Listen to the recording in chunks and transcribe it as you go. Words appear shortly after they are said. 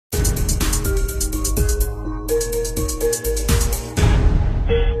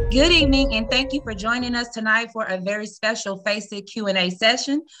Good evening, and thank you for joining us tonight for a very special Face It Q&A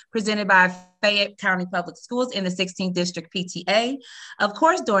session presented by Fayette County Public Schools in the 16th District PTA. Of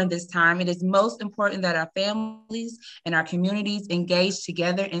course, during this time, it is most important that our families and our communities engage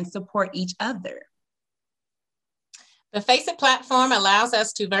together and support each other. The Face It platform allows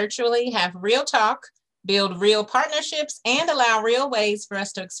us to virtually have real talk, build real partnerships, and allow real ways for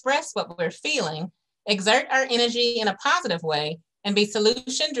us to express what we're feeling, exert our energy in a positive way, and be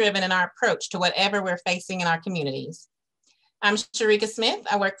solution-driven in our approach to whatever we're facing in our communities. I'm Sharika Smith.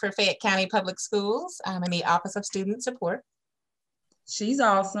 I work for Fayette County Public Schools. I'm in the Office of Student Support. She's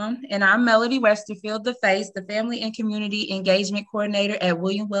awesome. And I'm Melody Westerfield, the FACE, the Family and Community Engagement Coordinator at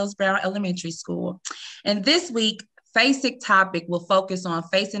William Wells Brown Elementary School. And this week, Face It topic will focus on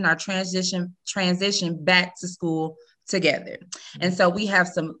facing our transition back to school together. And so we have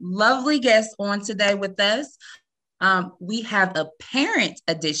some lovely guests on today with us. We have a parent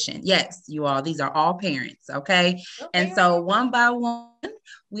edition. Yes, you all, these are all parents, okay? And so one by one,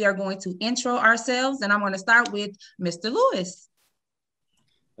 we are going to intro ourselves, and I'm going to start with Mr. Lewis.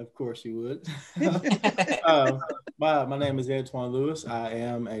 Of course you would. My name is Antoine Lewis. I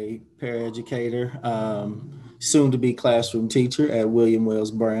am a paraeducator, soon to be classroom teacher at William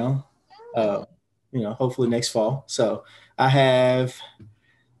Wells Brown, hopefully next fall. So I have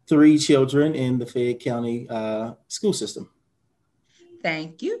 3 children in the Fayette County school system.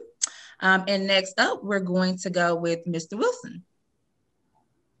 Thank you. And next up, we're going to go with Mr. Wilson.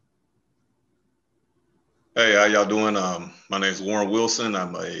 Hey, how y'all doing? My name is Warren Wilson.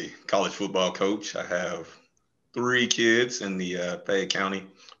 I'm a college football coach. I have 3 kids in the Fayette County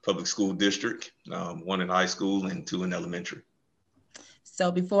Public School District, 1 in high school and 2 in elementary.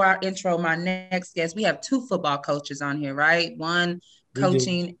 So before I intro my next guest, we have 2 football coaches on here, right? One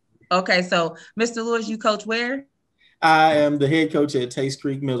coaching. Okay, so Mr. Lewis, you coach where? I am the head coach at Taste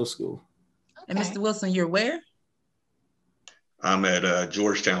Creek Middle School. Okay. And Mr. Wilson, you're where? I'm at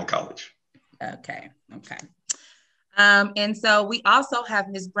Georgetown College. Okay. And so we also have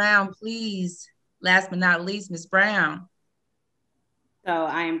Ms. Brown, please. Last but not least, Ms. Brown. So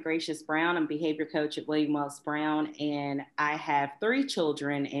I am Gracious Brown. I'm behavior coach at William Wells Brown, and I have 3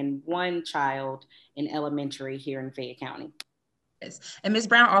 children and 1 child in elementary here in Fayette County. And Ms.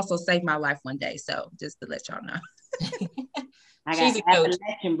 Brown also saved my life one day, so just to let y'all know. She's a coach.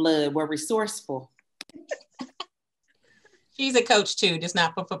 Appalachian blood. We're resourceful. She's a coach too, just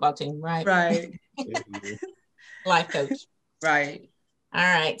not for football team, right? Right. Life coach. Right. All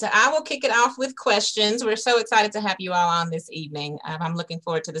right, so I will kick it off with questions. We're so excited to have you all on this evening. I'm looking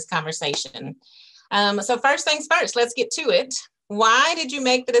forward to this conversation. So first things first, let's get to it. Why did you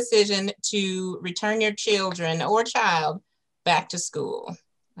make the decision to return your children or child back to school?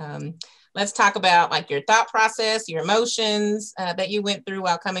 Let's talk about like your thought process, your emotions that you went through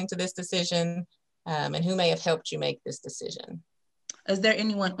while coming to this decision, and who may have helped you make this decision. Is there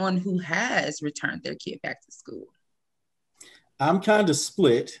anyone on who has returned their kid back to school? I'm kind of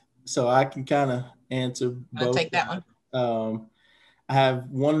split, so I can kind of answer both. I'll take that one. I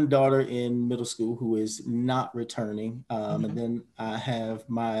have one daughter in middle school who is not returning, and then I have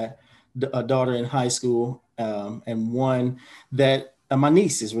a daughter in high school, and one that my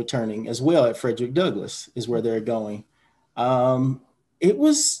niece is returning as well at Frederick Douglass is where they're going. It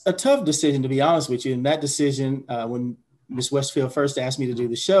was a tough decision, to be honest with you. And that decision, when Ms. Westfield first asked me to do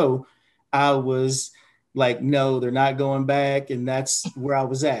the show, I was like, no, they're not going back. And that's where I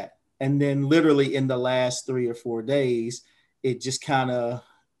was at. And then literally in the last 3 or 4 days, it just kind of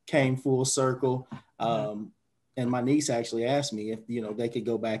came full circle. And my niece actually asked me if, they could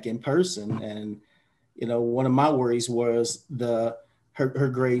go back in person. And, one of my worries was her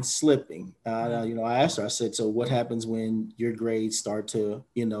grades slipping. I asked her, I said, so what happens when your grades start to,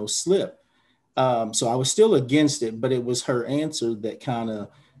 slip? So I was still against it, but it was her answer that kind of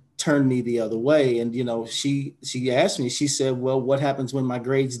turned me the other way. And, she asked me, she said, well, what happens when my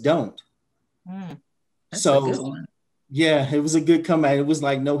grades don't? So yeah, it was a good comeback. It was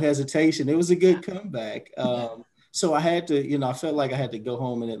like no hesitation. It was a good comeback. So I had to, I felt like I had to go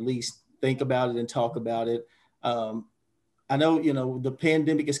home and at least think about it and talk about it. I know, the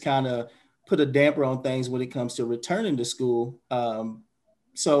pandemic has kind of put a damper on things when it comes to returning to school.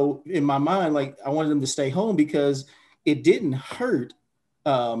 So in my mind, like I wanted them to stay home because it didn't hurt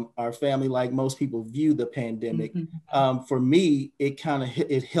our family like most people view the pandemic. For me, it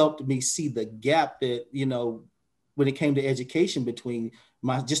helped me see the gap that, when it came to education between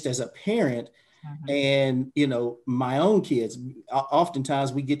just as a parent and, my own kids.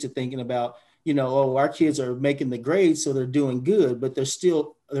 Oftentimes we get to thinking about, you know, oh, our kids are making the grades, so they're doing good, but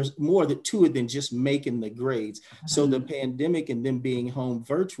there's more to it than just making the grades. So the pandemic and them being home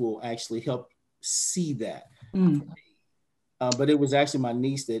virtual actually helped see that. But it was actually my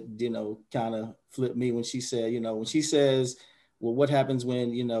niece that, you know, kind of flipped me when she said, you know, when she says, well, what happens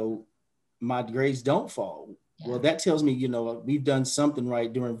when, you know, my grades don't fall? Yeah. Well, that tells me, you know, we've done something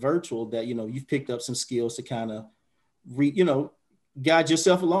right during virtual, that, you know, you've picked up some skills to kind of guide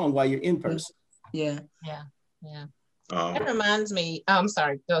yourself along while you're in person. Yeah. That reminds me, I'm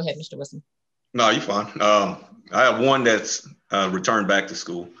sorry, go ahead, Mr. Wilson. No, you're fine. I have one that's returned back to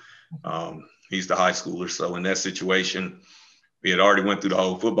school. He's the high schooler. So in that situation, we had already went through the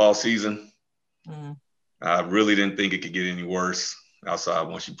whole football season. I really didn't think it could get any worse outside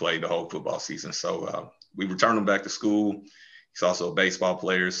once you played the whole football season. So we returned him back to school. He's also a baseball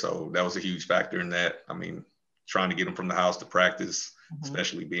player, so that was a huge factor in that. I mean, trying to get him from the house to practice,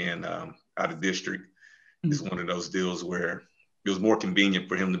 especially being out of district, is one of those deals where it was more convenient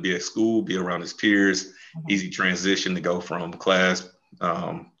for him to be at school, be around his peers, easy transition to go from class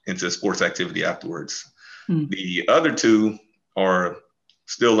into sports activity afterwards. The other two are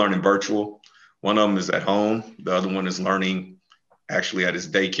still learning virtual. One of them is at home. The other one is learning actually at his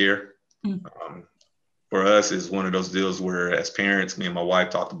daycare. For us, it's one of those deals where, as parents, me and my wife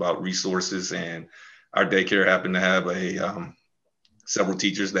talked about resources, and our daycare happened to have several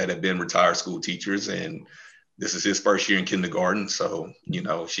teachers that had been retired school teachers, and this is his first year in kindergarten. So, you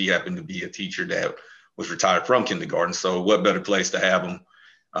know, she happened to be a teacher that was retired from kindergarten. So what better place to have him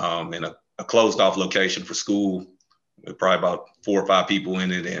in a closed off location for school, with probably about 4 or 5 people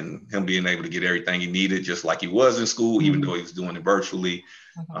in it, and him being able to get everything he needed, just like he was in school, even though he was doing it virtually.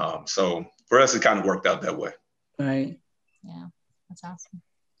 So for us, it kind of worked out that way. Right. Yeah, that's awesome.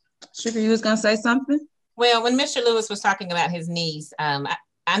 Sugar, you was going to say something? Well, when Mr. Lewis was talking about his niece,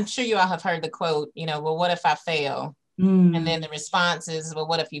 I'm sure you all have heard the quote, you know, well, what if I fail? And then the response is, well,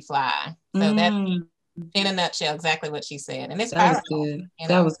 what if you fly? So that's, in a nutshell, exactly what she said. And it's that was good.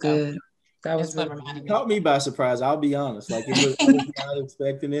 That was good. That was what reminded me. Caught me by surprise. I'll be honest. Like, I was not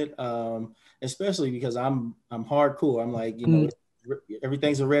expecting it, especially because I'm hardcore. I'm like, you know,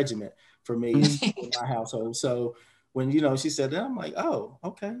 everything's a regiment for me in my household. So when, you know, she said that, I'm like, oh,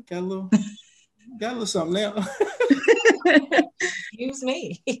 okay, got a little something now. Excuse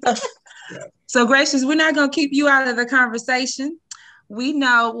me. So Gracious, we're not gonna keep you out of the conversation. We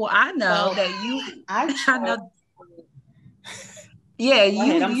know. Well, I know that you. I know. Yeah,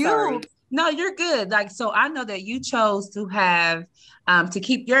 Sorry. No, you're good. Like, so I know that you chose to have to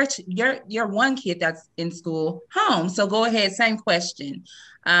keep your one kid that's in school home. So go ahead, same question.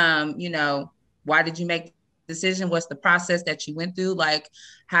 You know, why did you make the decision? What's the process that you went through? Like,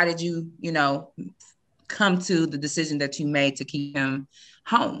 how did you, you know, come to the decision that you made to keep him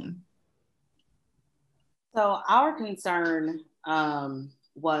home? So our concern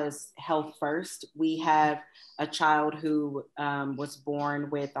was health first. We have a child who was born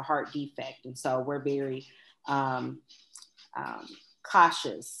with a heart defect. And so we're very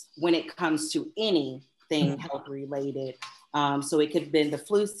cautious when it comes to anything health related. So it could have been the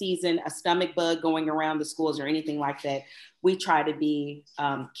flu season, a stomach bug going around the schools, or anything like that. We try to be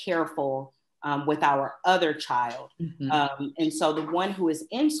careful with our other child. And so the one who is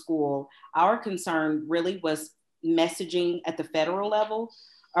in school, our concern really was messaging at the federal level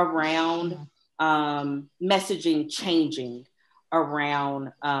around messaging changing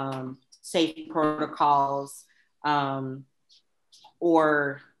around safety protocols,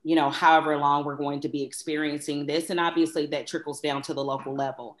 or, you know, however long we're going to be experiencing this. And obviously that trickles down to the local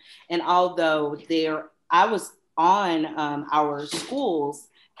level. And although I was on our schools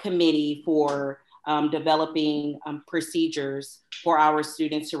committee for developing procedures for our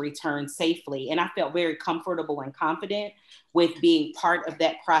students to return safely. And I felt very comfortable and confident with being part of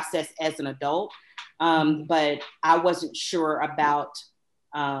that process as an adult. But I wasn't sure about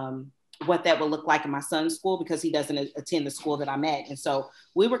what that would look like in my son's school, because he doesn't attend the school that I'm at. And so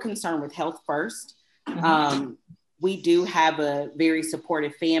we were concerned with health first. We do have a very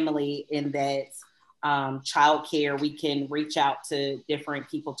supportive family in that childcare, we can reach out to different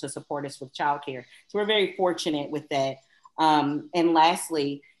people to support us with childcare. So we're very fortunate with that. And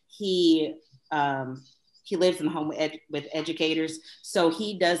lastly, he lives in a home with educators. So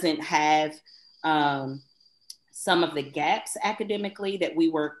he doesn't have some of the gaps academically that we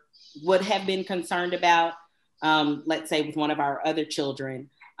would have been concerned about, let's say with one of our other children,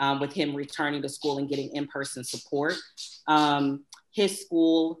 with him returning to school and getting in-person support. His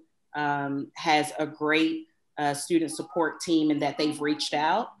school has a great student support team, in that they've reached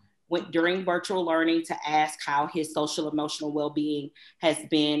out went during virtual learning to ask how his social emotional well-being has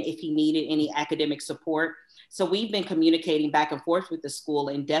been, if he needed any academic support. So we've been communicating back and forth with the school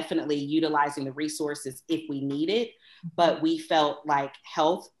and definitely utilizing the resources if we need it. But we felt like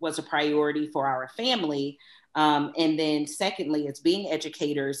health was a priority for our family. And then secondly, it's being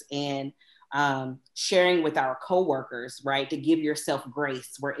educators and sharing with our coworkers, right? To give yourself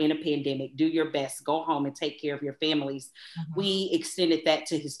grace. We're in a pandemic, do your best, go home and take care of your families. We extended that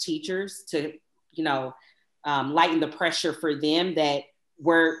to his teachers to, lighten the pressure for them that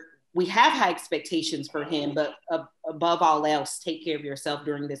we have high expectations for him, but above all else, take care of yourself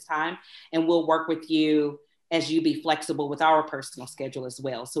during this time. And we'll work with you as you be flexible with our personal schedule as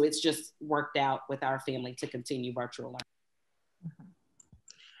well. So it's just worked out with our family to continue virtual learning.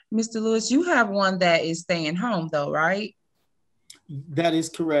 Mr. Lewis, you have one that is staying home though, right? That is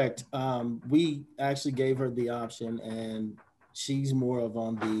correct. We actually gave her the option, and she's more of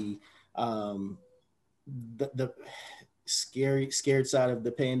on the scared side of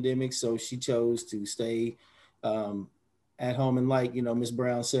the pandemic. So she chose to stay at home. And like, Ms.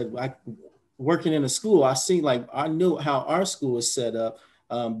 Brown said, working in a school, I knew how our school is set up.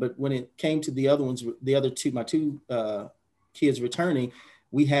 But when it came to the other ones, my two kids returning,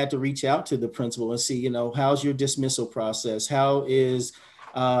 we had to reach out to the principal and see, how's your dismissal process? How is,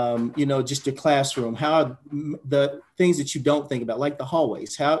 just your classroom? How are the things that you don't think about, like the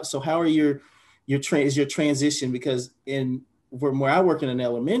hallways? How are your transition? Because from where I work in an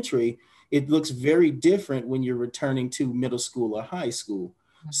elementary, it looks very different when you're returning to middle school or high school.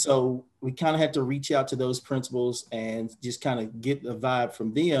 So we kind of had to reach out to those principals and just kind of get the vibe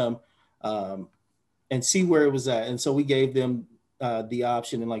from them and see where it was at. And so we gave them the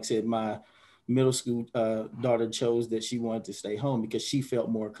option. And like I said, my middle school daughter chose that she wanted to stay home because she felt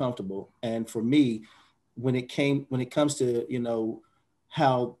more comfortable. And for me, when it comes to,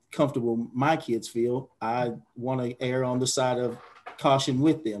 how comfortable my kids feel, I want to err on the side of caution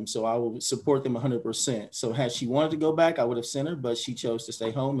with them. So I will support them 100%. So had she wanted to go back, I would have sent her, but she chose to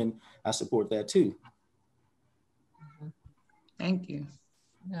stay home, and I support that too. Thank you.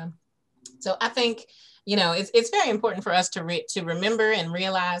 Yeah. So I think, it's very important for us to remember and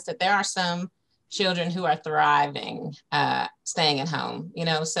realize that there are some children who are thriving, staying at home,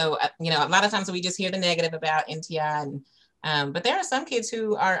 so, a lot of times we just hear the negative about NTI, but there are some kids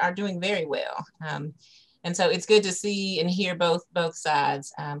who are doing very well. And so it's good to see and hear both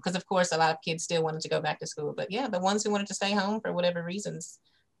sides, because of course, a lot of kids still wanted to go back to school, but yeah, the ones who wanted to stay home for whatever reasons,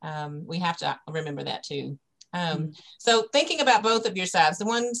 we have to remember that too. So thinking about both of your sides, the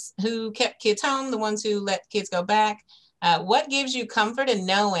ones who kept kids home, the ones who let kids go back, what gives you comfort in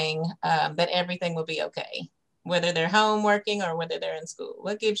knowing that everything will be okay, whether they're home working or whether they're in school?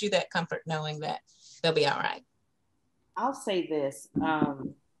 What gives you that comfort knowing that they'll be all right? I'll say this.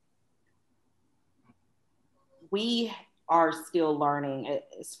 We are still learning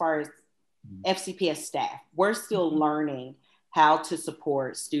as far as FCPS staff. We're still learning how to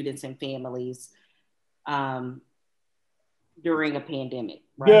support students and families during a pandemic,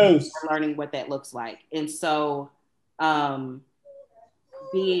 right? Yes. We're learning what that looks like. And so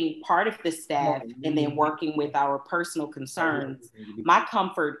being part of the staff and then working with our personal concerns, my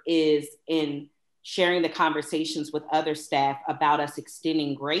comfort is in sharing the conversations with other staff about us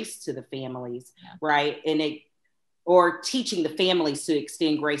extending grace to the families, right? Or teaching the families to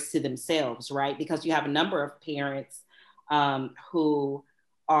extend grace to themselves, right? Because you have a number of parents who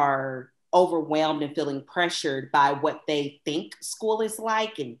are overwhelmed and feeling pressured by what they think school is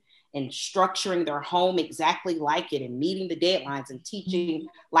like and structuring their home exactly like it and meeting the deadlines and teaching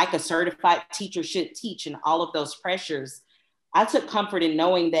like a certified teacher should teach and all of those pressures. I took comfort in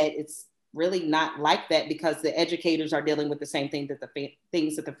knowing that it's really not like that because the educators are dealing with the same thing that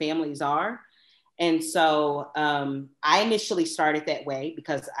things that the families are. And so I initially started that way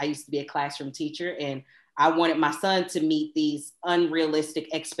because I used to be a classroom teacher and I wanted my son to meet these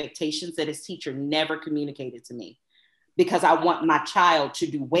unrealistic expectations that his teacher never communicated to me because I want my child to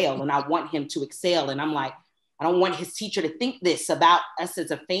do well and I want him to excel. And I'm like, I don't want his teacher to think this about us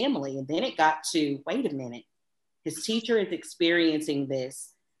as a family. And then it got to, wait a minute, his teacher is experiencing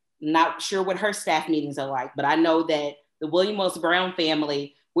this. Not sure what her staff meetings are like, but I know that the William Wells Brown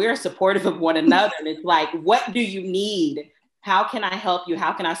family, we're supportive of one another. And it's like, what do you need? How can I help you?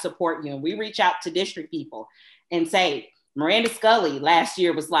 How can I support you? And we reach out to district people and say, Miranda Scully last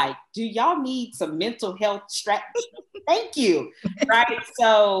year was like, do y'all need some mental health strategy? Thank you. Right.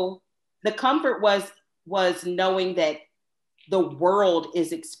 So the comfort was knowing that the world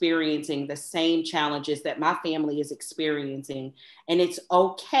is experiencing the same challenges that my family is experiencing. And it's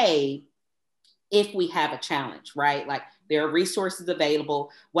okay if we have a challenge, right? Like there are resources available.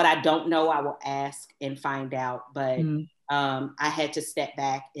 What I don't know, I will ask and find out. But I had to step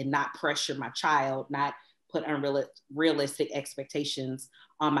back and not pressure my child, not put unrealistic expectations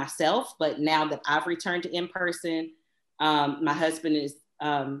on myself. But now that I've returned to in-person, my husband is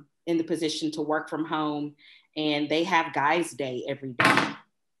in the position to work from home, and they have guys' day every day.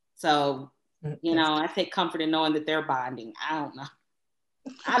 So, you know, I take comfort in knowing that they're bonding. I don't know.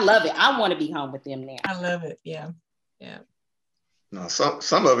 I love it. I want to be home with them now. I love it. Yeah. Yeah. No,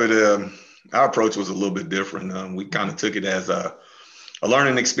 some of it, our approach was a little bit different. We kind of took it as a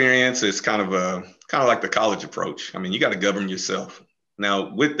learning experience. It's kind of like the college approach. I mean, you got to govern yourself.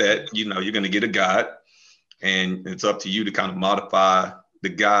 Now, with that, you know, you're going to get a guide, and it's up to you to kind of modify the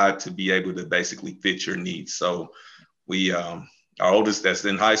guide to be able to basically fit your needs. So we, our oldest that's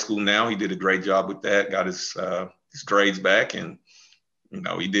in high school now, he did a great job with that, got his grades back, and, you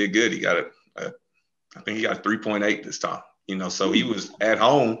know, he did good. He got I think he got a 3.8 this time, you know, so he was at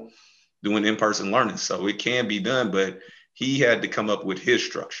home doing in-person learning. So it can be done, but he had to come up with his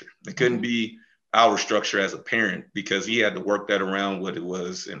structure. It couldn't be our structure as a parent, because he had to work that around what it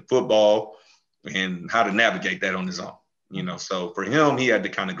was in football and how to navigate that on his own, you know. So for him, he had to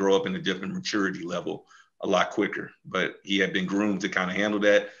kind of grow up in a different maturity level a lot quicker, but he had been groomed to kind of handle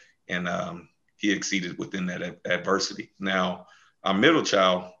that, and he exceeded within that adversity. Now, our middle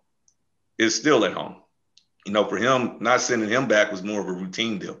child is still at home. You know, for him, not sending him back was more of a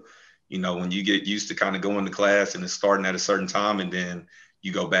routine deal. You know, when you get used to kind of going to class and it's starting at a certain time, and then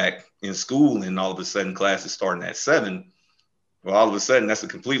you go back in school and all of a sudden class is starting at 7, well, all of a sudden that's a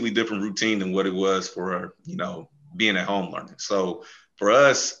completely different routine than what it was for, you know, being at home learning. So for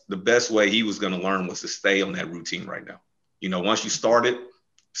us, the best way he was going to learn was to stay on that routine right now. You know, once you start it,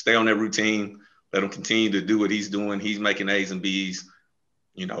 stay on that routine, let him continue to do what he's doing. He's making A's and B's,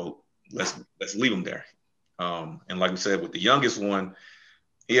 you know, let's leave him there. And like we said, with the youngest one,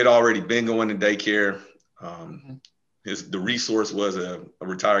 he had already been going to daycare. The resource was a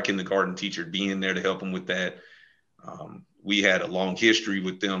retired kindergarten teacher being there to help him with that. We had a long history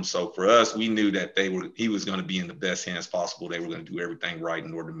with them. So for us, we knew that he was going to be in the best hands possible. They were going to do everything right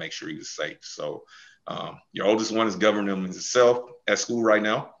in order to make sure he was safe. So your oldest one is governing himself at school right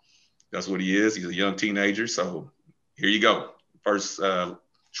now. That's what he is. He's a young teenager. So here you go. First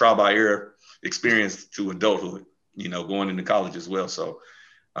trial by error experience to adulthood, you know, going into college as well. So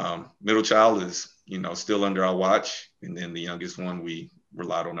middle child is, you know, still under our watch. And then the youngest one, we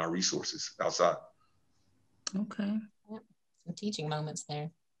relied on our resources outside. Okay. Some teaching moments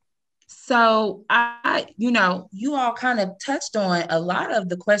there. So you know, you all kind of touched on a lot of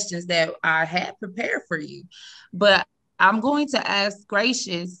the questions that I had prepared for you, but I'm going to ask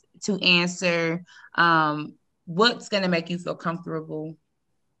Gracious to answer what's going to make you feel comfortable.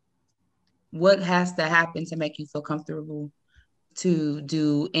 What has to happen to make you feel comfortable to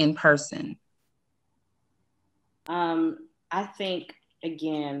do in person? I think,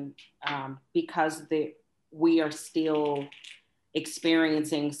 again, because we are still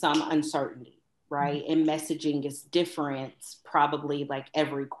experiencing some uncertainty, right? And messaging is different probably like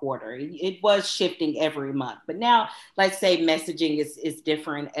every quarter. It was shifting every month, but now let's say messaging is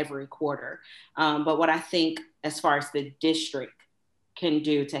different every quarter. But what I think as far as the district can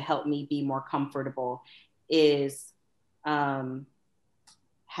do to help me be more comfortable is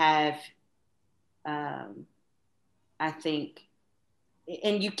I think,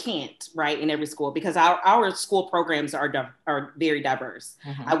 and you can't, right, in every school, because our school programs are very diverse.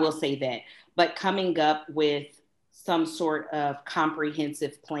 I will say that. But coming up with some sort of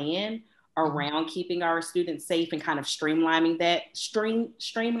comprehensive plan around keeping our students safe and kind of streamlining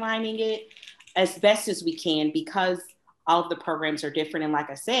it as best as we can, because all of the programs are different. And like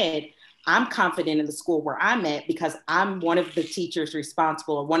I said, I'm confident in the school where I'm at because I'm one of the teachers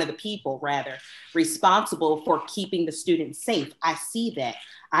responsible, or one of the people rather, responsible for keeping the students safe. I see that.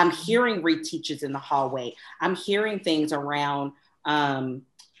 I'm hearing reteachers in the hallway. I'm hearing things around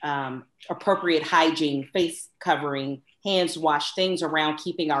appropriate hygiene, face covering, hands washed, things around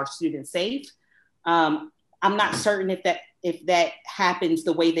keeping our students safe. I'm not certain if that happens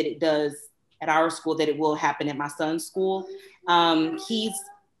the way that it does at our school, that it will happen at my son's school.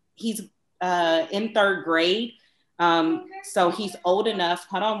 He's in 3rd grade. So he's old enough,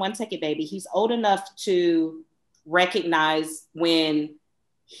 hold on one second, baby. He's old enough to recognize when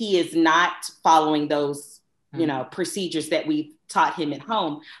he is not following those, you know, procedures that we've taught him at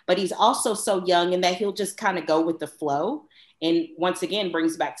home. But he's also so young in that he'll just kind of go with the flow. And once again,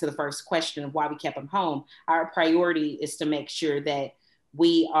 brings back to the first question of why we kept him home. Our priority is to make sure that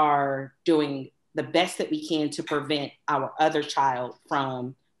we are doing the best that we can to prevent our other child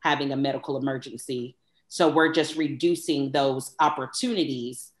from having a medical emergency. So we're just reducing those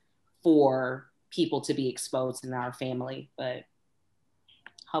opportunities for people to be exposed in our family, but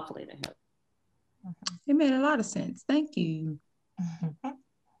hopefully they help. It made a lot of sense. Thank you.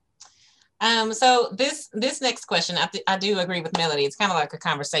 So this next question, I do agree with Melody. It's kind of like a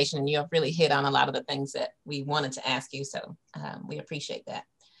conversation, and you have really hit on a lot of the things that we wanted to ask you. So we appreciate that.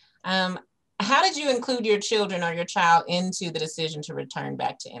 How did you include your children or your child into the decision to return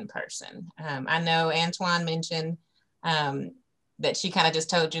back to in-person? I know Antoine mentioned that she kind of just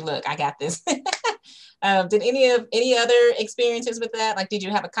told you, look, I got this. Did any other experiences with that? Like, did you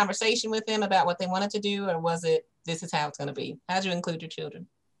have a conversation with them about what they wanted to do, or was it, this is how it's going to be? How did you include your children?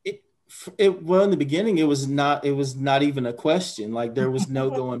 Well, in the beginning, it was not even a question. Like, there was no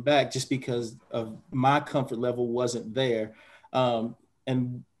going back, just because of my comfort level wasn't there.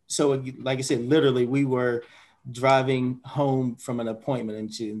 And so, like I said, literally, we were driving home from an appointment,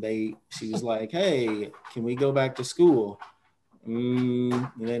 and she was like, "Hey, can we go back to school?" And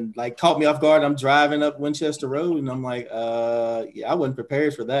then, like, caught me off guard. I'm driving up Winchester Road, and I'm like, yeah, I wasn't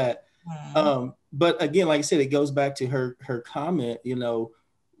prepared for that. But again, like I said, it goes back to her comment,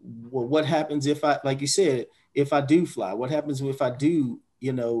 well, what happens if like you said, if I do fly? What happens if I do,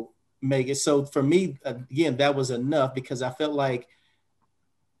 make it? So for me, again, that was enough, because I felt like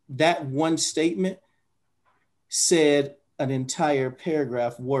that one statement said an entire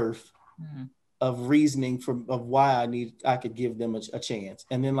paragraph worth of reasoning of why I could give them a chance.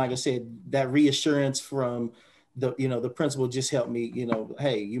 And then, like I said, that reassurance from the principal just helped me,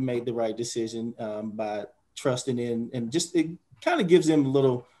 hey, you made the right decision by trusting in, and just, it kind of gives them a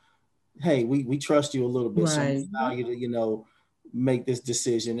little, hey, we trust you a little bit. Right. So allow you to, make this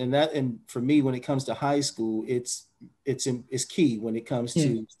decision. And for me, when it comes to high school, it's key when it comes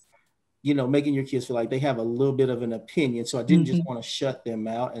to, making your kids feel like they have a little bit of an opinion. So I didn't just want to shut them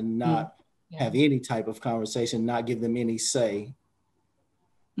out and not have any type of conversation, not give them any say.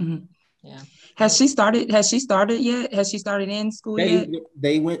 Mm-hmm. Yeah. Has she started yet? Has she started in school yet?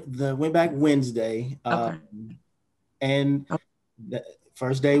 They went back Wednesday. Okay. And the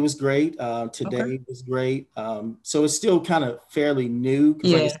first day was great. Today was great. So it's still kind of fairly new.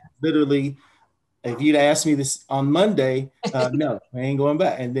 Like, literally, if you'd asked me this on Monday, no, I ain't going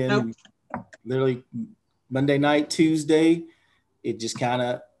back. And then literally Monday night, Tuesday, it just kind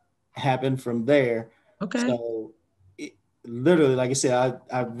of happened from there. Okay. So literally, like I said,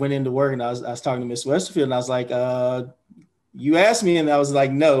 I went into work, and I was talking to Miss Westerfield, and I was like, you asked me, and I was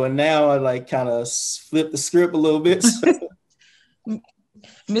like, no. And now I like kind of flipped the script a little bit. So.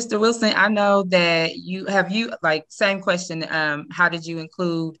 Mr. Wilson, I know that same question. How did you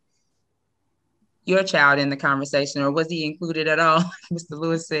include your child in the conversation, or was he included at all? Mr.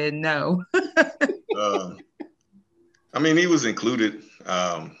 Lewis said no. I mean, he was included.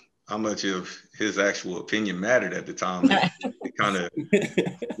 How much of his actual opinion mattered at the time, it kind of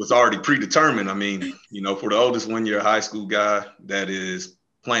was already predetermined. I mean, for the oldest one-year high school guy that is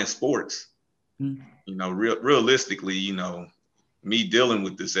playing sports, realistically, me dealing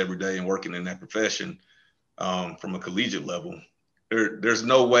with this every day and working in that profession from a collegiate level, there's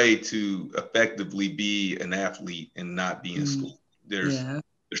no way to effectively be an athlete and not be in school. There's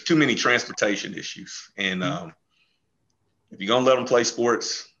too many transportation issues. And if you're going to let them play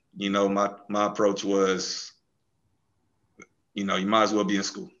sports, my approach was, you might as well be in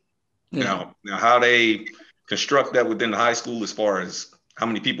school. Now how they construct that within the high school, as far as how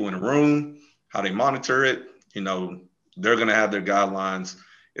many people in the room, how they monitor it, they're going to have their guidelines.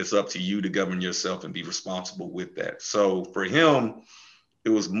 It's up to you to govern yourself and be responsible with that. So for him, it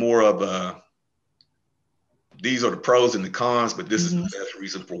was more of these are the pros and the cons, but this is the best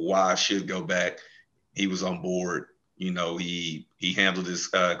reason for why I should go back. He was on board. He handled his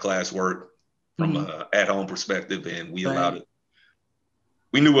classwork from an at-home perspective, and we allowed it.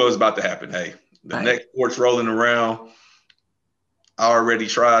 We knew what was about to happen. Hey, the next sport's rolling around. I already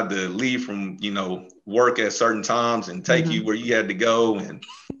tried to leave from, work at certain times and take you where you had to go. And,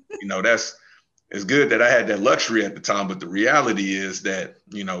 it's good that I had that luxury at the time, but the reality is that,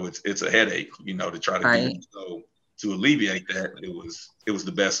 it's a headache, to try to do it. So to alleviate that, it was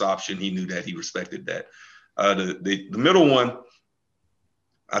the best option. He knew that, he respected that. The middle one,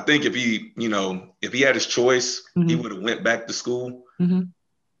 I think if he had his choice, he would have went back to school.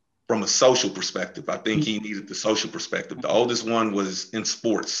 From a social perspective. I think he needed the social perspective. The oldest one was in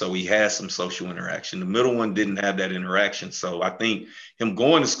sports, so he had some social interaction. The middle one didn't have that interaction. So I think him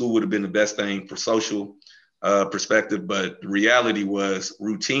going to school would have been the best thing for social perspective. But the reality was,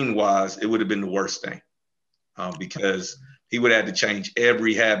 routine-wise, it would have been the worst thing because he would have to change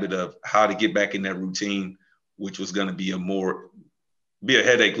every habit of how to get back in that routine, which was going to be a more be a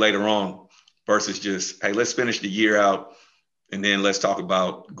headache later on versus just, hey, let's finish the year out. And then let's talk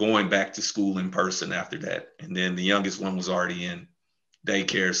about going back to school in person after that. And then the youngest one was already in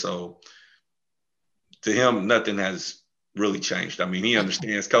daycare. So to him, nothing has really changed. I mean, he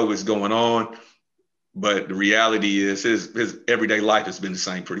understands COVID's going on, but the reality is his everyday life has been the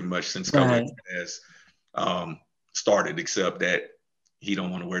same pretty much since COVID has started, except that he don't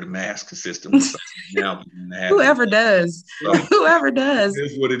want to wear the mask consistently. Now, whoever does, so, whoever does,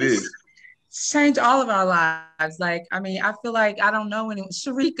 it is what it is. Change all of our lives. Like, I mean, I feel like I don't know anyone.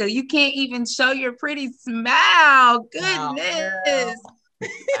 Sharika, you can't even show your pretty smile. Goodness.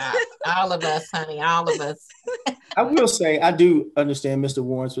 All of us, honey, all of us. I will say I do understand Mr.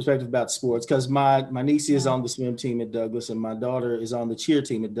 Warren's perspective about sports, because my niece is on the swim team at Douglas and my daughter is on the cheer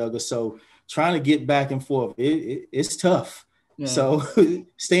team at Douglas. So trying to get back and forth, it's tough. Yeah. So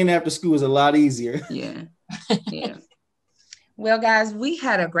staying after school is a lot easier. Yeah. Yeah. Well, guys, we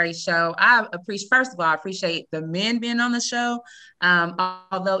had a great show. First of all, I appreciate the men being on the show,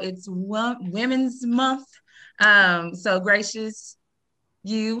 although it's Women's Month. So gracious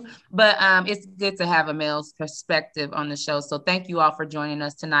you, but it's good to have a male's perspective on the show. So thank you all for joining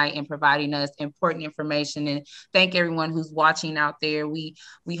us tonight and providing us important information. And thank everyone who's watching out there. We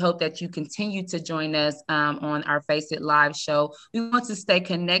hope that you continue to join us on our Face It Live show. We want to stay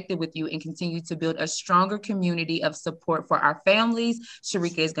connected with you and continue to build a stronger community of support for our families.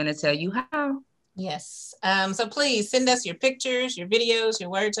 Sharika is going to tell you how. Yes. So please send us your pictures, your videos,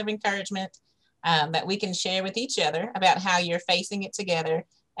 your words of encouragement that we can share with each other about how you're facing it together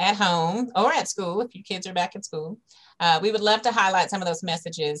at home or at school if your kids are back in school. We would love to highlight some of those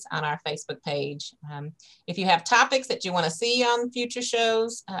messages on our Facebook page. If you have topics that you want to see on future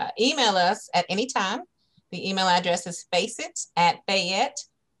shows, email us at any time. The email address is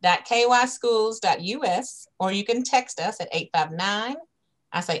faceit@fayette.kyschools.us, or you can text us at 859.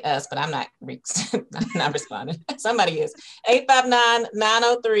 I say us, but I'm not responding. Somebody is.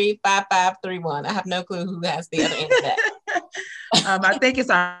 859-903-5531. I have no clue who has the other end of that. I think it's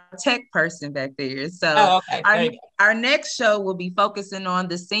our tech person back there. So our next show will be focusing on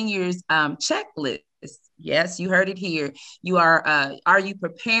the seniors checklist. Yes, you heard it here. You are you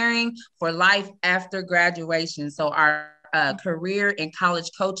preparing for life after graduation? So our career and college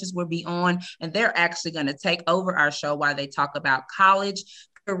coaches will be on, and they're actually going to take over our show while they talk about college,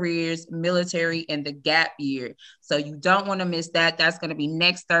 careers, military, and the gap year. So you don't want to miss that. That's going to be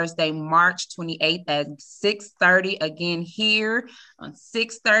next Thursday, March 28th at 6:30, again here on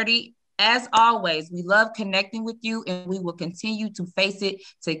 6:30. As always, we love connecting with you, and we will continue to face it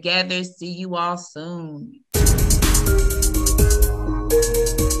together. See you all soon.